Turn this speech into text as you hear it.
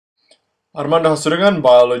Armando Hasurigan,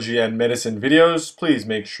 biology and medicine videos. Please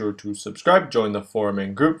make sure to subscribe, join the forum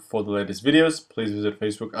and group for the latest videos. Please visit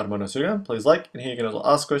Facebook, Armando Hasurigan. Please like, and here you can also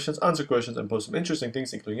ask questions, answer questions, and post some interesting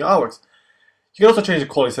things, including your artworks. You can also change the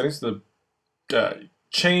quality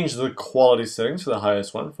settings to the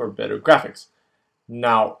highest one for better graphics.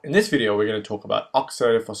 Now, in this video, we're going to talk about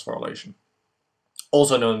oxidative phosphorylation,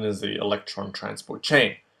 also known as the electron transport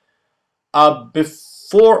chain.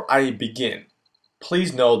 Before I begin,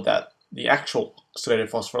 please note that the actual oxidative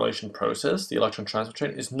phosphorylation process, the electron transport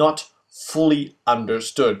chain, is not fully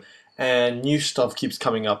understood, and new stuff keeps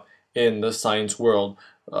coming up in the science world.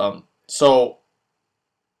 So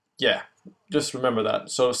yeah, just remember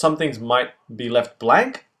that. So some things might be left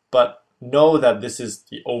blank, but know that this is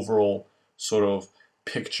the overall sort of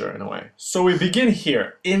picture in a way. So we begin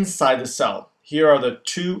here inside the cell. Here are the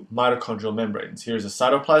two mitochondrial membranes. Here's the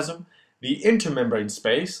cytoplasm, the intermembrane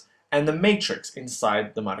space, and the matrix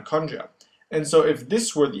inside the mitochondria. And so if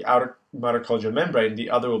this were the outer mitochondrial membrane, the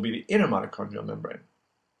other will be the inner mitochondrial membrane.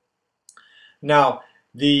 Now,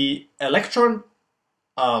 the electron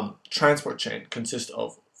transport chain consists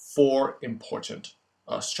of four important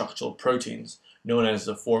structural proteins known as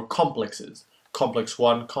the four complexes: complex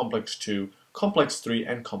 1, complex 2, complex 3,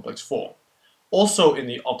 and complex 4. Also in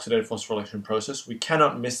the oxidative phosphorylation process, we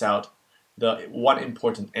cannot miss out the one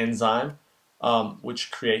important enzyme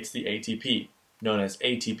which creates the ATP, known as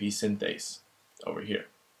ATP synthase, over here.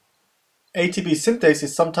 ATP synthase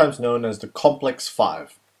is sometimes known as the complex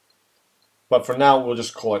 5, but for now we'll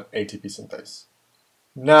just call it ATP synthase.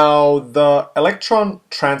 Now, the electron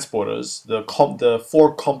transporters, the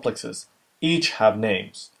four complexes, each have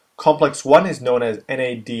names. Complex 1 is known as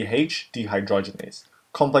NADH dehydrogenase.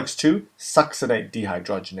 Complex 2, succinate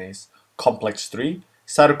dehydrogenase. Complex 3,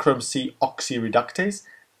 cytochrome C oxyreductase.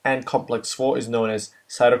 And complex 4 is known as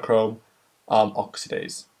cytochrome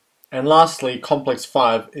oxidase. And lastly, complex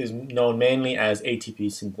 5 is known mainly as ATP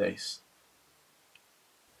synthase.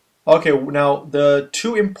 Okay, now the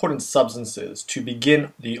two important substances to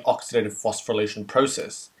begin the oxidative phosphorylation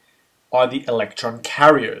process are the electron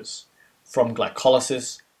carriers from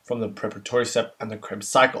glycolysis, from the preparatory step, and the Krebs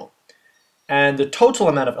cycle. And the total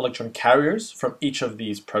amount of electron carriers from each of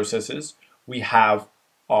these processes we have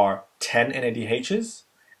are 10 NADHs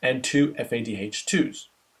and 2 FADH2s.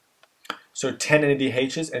 So 10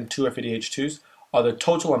 NADHs and 2 FADH2s are the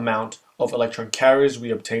total amount of electron carriers we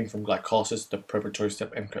obtain from glycolysis, the preparatory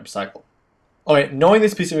step, and Krebs cycle. Okay, knowing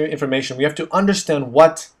this piece of information, we have to understand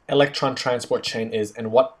what electron transport chain is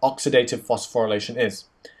and what oxidative phosphorylation is.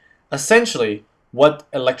 Essentially, what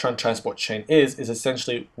electron transport chain is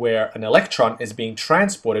essentially where an electron is being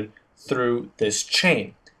transported through this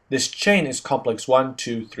chain. This chain is complex 1,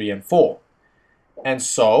 2, 3, and 4. And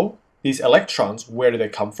so, these electrons, where do they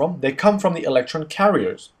come from? They come from the electron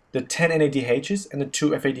carriers, the 10 NADHs and the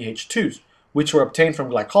 2 FADH2s, which were obtained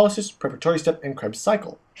from glycolysis, preparatory step, and Krebs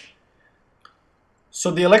cycle.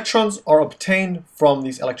 So the electrons are obtained from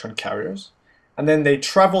these electron carriers, and then they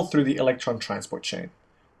travel through the electron transport chain,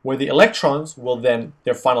 where the electrons will then,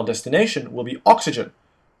 their final destination will be oxygen,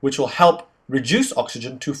 which will help reduce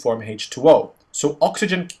oxygen to form H2O. So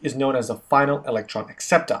oxygen is known as the final electron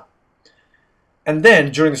acceptor. And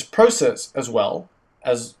then during this process, as well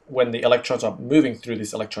as when the electrons are moving through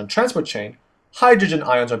this electron transport chain, hydrogen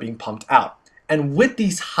ions are being pumped out. And with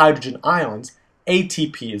these hydrogen ions,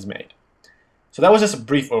 ATP is made. So that was just a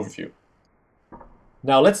brief overview.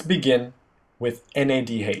 Now let's begin with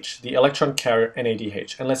NADH, the electron carrier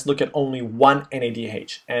NADH. And let's look at only one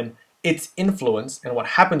NADH and its influence and what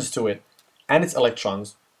happens to it and its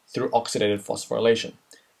electrons through oxidative phosphorylation.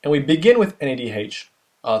 And we begin with NADH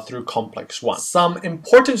through complex 1. Some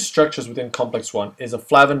important structures within complex 1 is a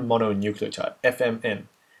flavin mononucleotide, FMN,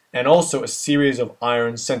 and also a series of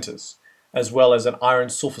iron centers, as well as an iron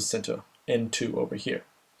sulfur center, N2 over here.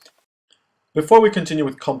 Before we continue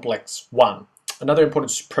with complex 1, another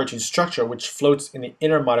important protein structure which floats in the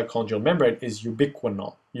inner mitochondrial membrane is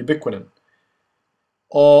ubiquinin,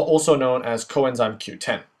 also known as coenzyme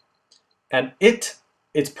Q10. And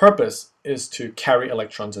its purpose is to carry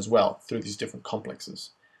electrons as well through these different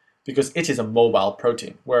complexes, because it is a mobile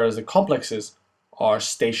protein, whereas the complexes are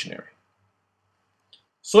stationary.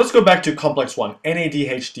 So let's go back to complex 1,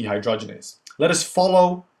 NADH dehydrogenase. Let us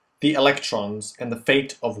follow the electrons and the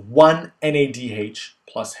fate of one NADH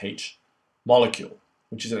plus H molecule,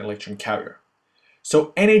 which is an electron carrier.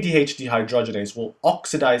 So NADH dehydrogenase will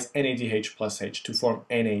oxidize NADH plus H to form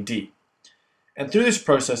NAD. And through this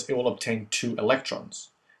process, it will obtain two electrons.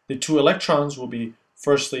 The two electrons will be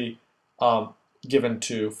firstly given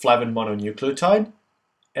to flavin mononucleotide,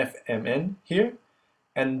 FMN here,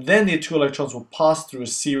 and then the two electrons will pass through a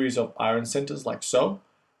series of iron centers like so,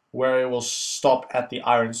 where it will stop at the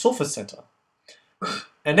iron sulfur center.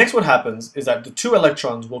 And next what happens is that the two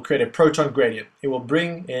electrons will create a proton gradient. It will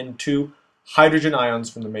bring in two hydrogen ions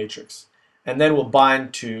from the matrix, and then will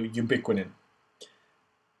bind to ubiquinin.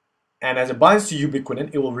 And as it binds to ubiquinin,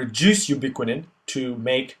 it will reduce ubiquinin to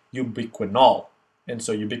make ubiquinol. And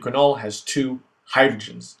so ubiquinol has two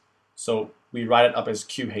hydrogens. So we write it up as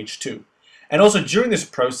QH2. And also during this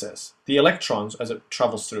process, the electrons, as it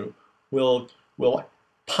travels through, will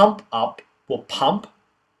pump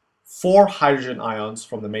 4 hydrogen ions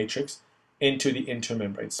from the matrix into the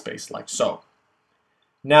intermembrane space like so.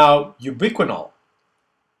 Now, ubiquinol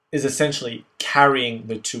is essentially carrying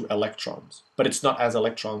the two electrons, but it's not as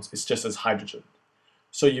electrons, it's just as hydrogen.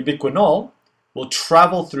 So ubiquinol will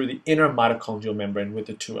travel through the inner mitochondrial membrane with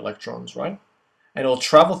the two electrons, right? And it will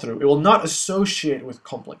travel through, it will not associate with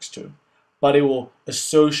complex 2, but it will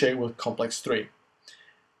associate with complex 3.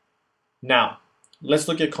 Now, let's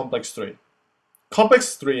look at complex 3.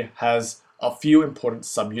 Complex 3 has a few important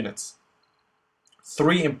subunits,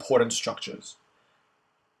 3 important structures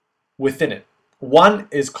within it. One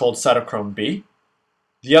is called cytochrome B,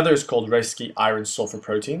 the other is called Reiki iron sulfur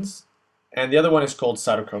proteins, and the other one is called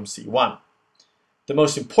cytochrome C1. The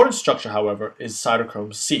most important structure, however, is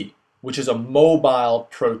cytochrome C, which is a mobile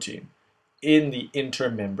protein in the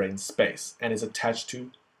intermembrane space and is attached to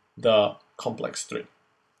the complex 3.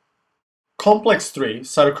 Complex 3,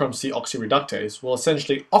 cytochrome C oxyreductase, will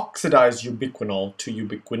essentially oxidize ubiquinol to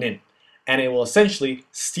ubiquinin, and it will essentially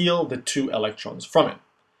steal the 2 electrons from it.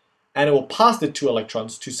 And it will pass the 2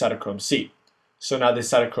 electrons to cytochrome C. So now this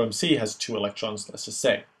cytochrome C has 2 electrons, let's just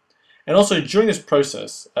say. And also during this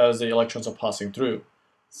process, as the electrons are passing through,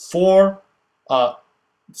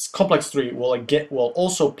 complex 3 will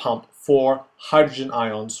also pump 4 hydrogen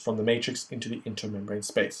ions from the matrix into the intermembrane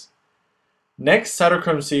space. Next,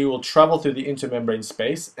 cytochrome C will travel through the intermembrane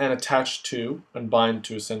space and attach to and bind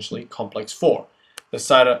to essentially complex 4, the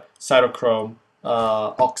cytochrome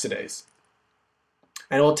oxidase.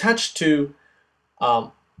 And it will attach to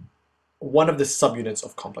one of the subunits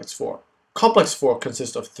of complex 4. Complex 4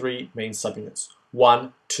 consists of 3 main subunits,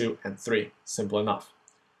 1, 2, and 3, simple enough.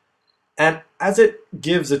 And as it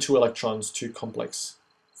gives the 2 electrons to complex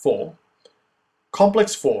 4,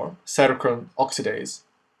 cytochrome oxidase,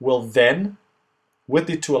 will then, with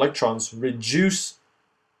the 2 electrons, reduce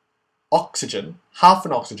oxygen, half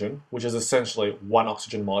an oxygen, which is essentially 1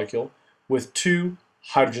 oxygen molecule, with 2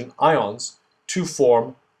 hydrogen ions to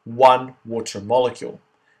form 1 water molecule.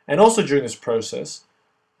 And also during this process,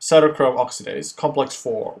 cytochrome oxidase, complex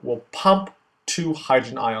 4, will pump 2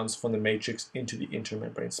 hydrogen ions from the matrix into the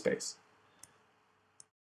intermembrane space.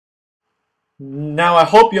 Now I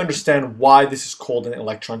hope you understand why this is called an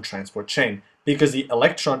electron transport chain, because the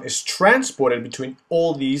electron is transported between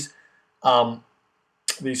all these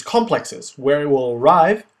complexes, where it will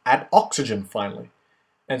arrive at oxygen finally.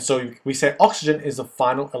 And so we say oxygen is the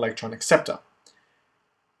final electron acceptor.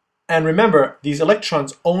 And remember, these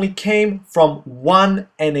electrons only came from one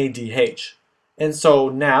NADH. And so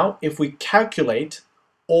now, if we calculate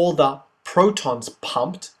all the protons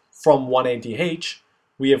pumped from one NADH,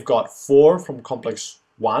 we have got 4 from complex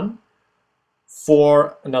 1,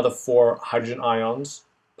 another 4 hydrogen ions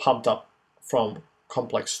pumped up from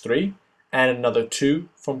complex 3, and another 2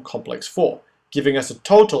 from complex 4, giving us a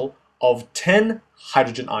total of 10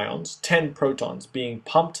 hydrogen ions, 10 protons being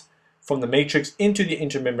pumped from the matrix into the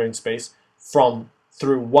intermembrane space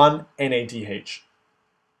through one NADH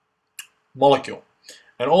molecule.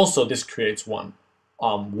 And also this creates 1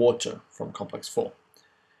 water from complex 4.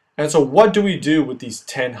 And so what do we do with these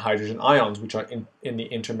 10 hydrogen ions which are in the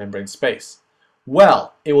intermembrane space?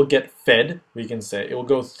 Well, it will get fed, we can say, it will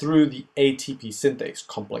go through the ATP synthase,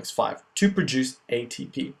 complex 5, to produce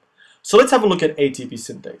ATP. So let's have a look at ATP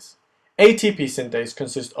synthase. ATP synthase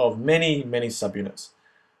consists of many subunits.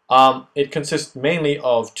 It consists mainly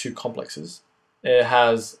of 2 complexes. It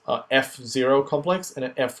has a F0 complex and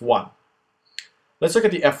an F1. Let's look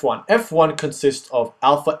at the F1. F1 consists of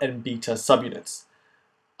alpha and beta subunits,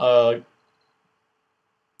 a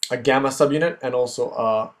gamma subunit, and also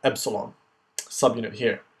a epsilon subunit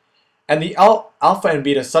here. And the alpha and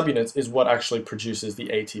beta subunits is what actually produces the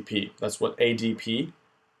ATP. That's what ADP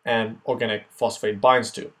and organic phosphate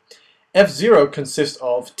binds to. F0 consists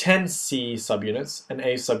of 10 C subunits, an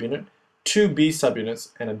A subunit, 2 B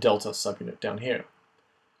subunits, and a delta subunit down here.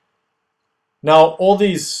 Now, all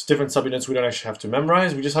these different subunits we don't actually have to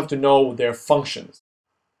memorize, we just have to know their functions.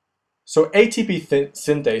 So ATP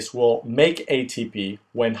synthase will make ATP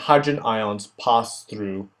when hydrogen ions pass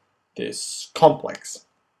through this complex.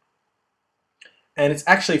 And it's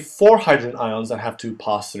actually 4 hydrogen ions that have to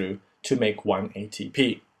pass through to make 1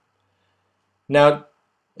 ATP. Now,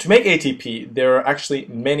 to make ATP, there are actually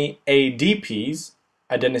many ADPs,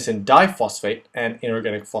 adenosine diphosphate, and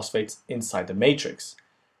inorganic phosphates inside the matrix,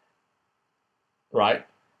 right?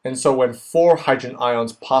 And so when 4 hydrogen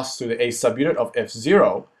ions pass through the A subunit of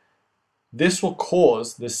F0, this will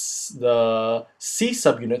cause the C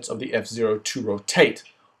subunits of the F0 to rotate.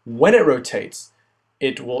 When it rotates,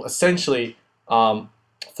 it will essentially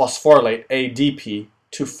phosphorylate ADP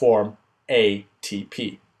to form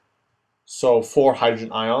ATP. So 4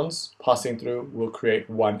 hydrogen ions passing through will create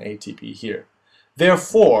 1 ATP here.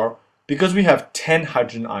 Therefore, because we have 10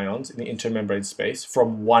 hydrogen ions in the intermembrane space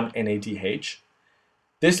from 1 NADH,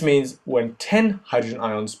 this means when 10 hydrogen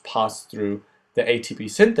ions pass through the ATP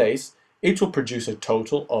synthase, it will produce a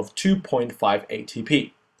total of 2.5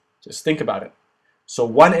 ATP. Just think about it. So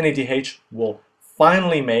 1 NADH will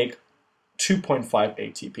finally make 2.5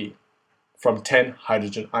 ATP from 10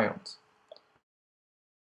 hydrogen ions.